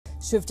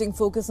Shifting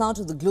focus now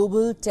to the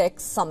Global Tech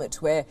Summit,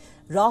 where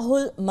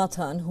Rahul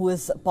Matthan, who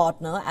is a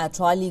partner at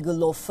Trilegal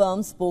law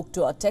firm, spoke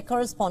to our tech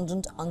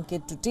correspondent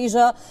Ankit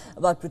Tuteja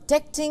about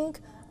protecting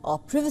our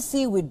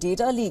privacy with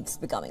data leaks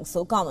becoming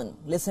so common.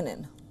 Listen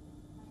in.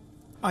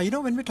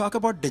 When we talk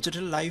about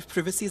digital life,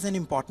 privacy is an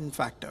important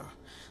factor.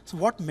 So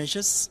what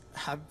measures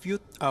have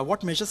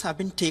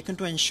been taken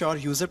to ensure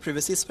user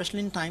privacy,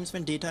 especially in times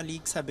when data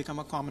leaks have become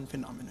a common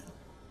phenomenon?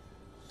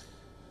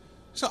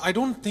 So I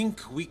don't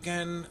think we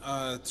can,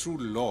 through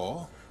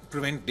law,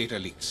 prevent data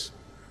leaks.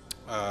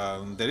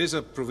 There is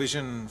a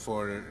provision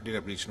for data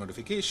breach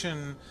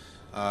notification.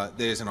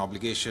 There is an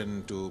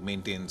obligation to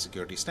maintain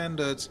security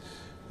standards.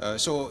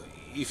 So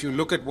if you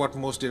look at what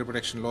most data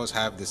protection laws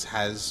have, this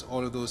has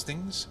all of those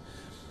things.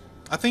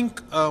 I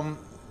think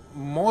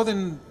more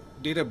than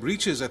data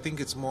breaches, I think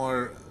it's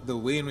more the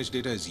way in which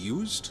data is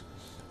used.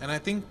 And I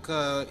think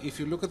if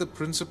you look at the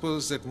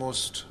principles that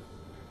most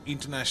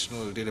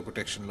international data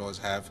protection laws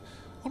have,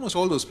 almost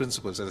all those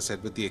principles, as I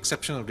said, with the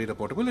exception of data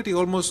portability,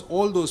 almost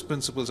all those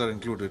principles are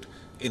included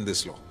in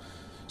this law.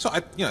 So,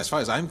 as far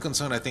as I'm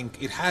concerned, I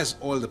think it has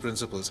all the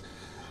principles.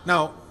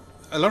 Now,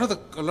 a lot of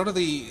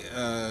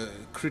the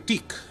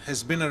critique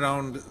has been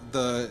around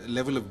the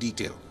level of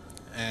detail.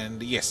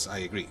 And yes, I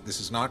agree, this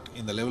is not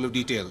in the level of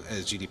detail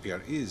as GDPR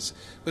is.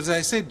 But as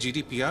I said,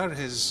 GDPR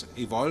has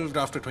evolved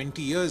after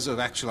 20 years of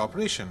actual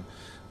operation.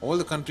 All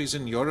the countries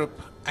in Europe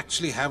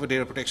actually have a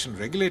data protection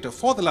regulator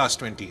for the last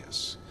 20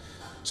 years.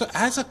 So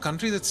as a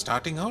country that's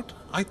starting out,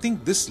 I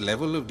think this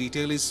level of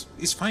detail is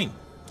fine.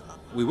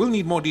 We will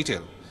need more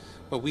detail,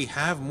 but we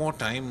have more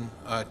time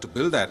to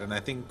build that, and I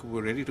think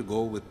we're ready to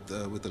go with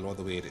the law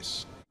the way it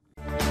is.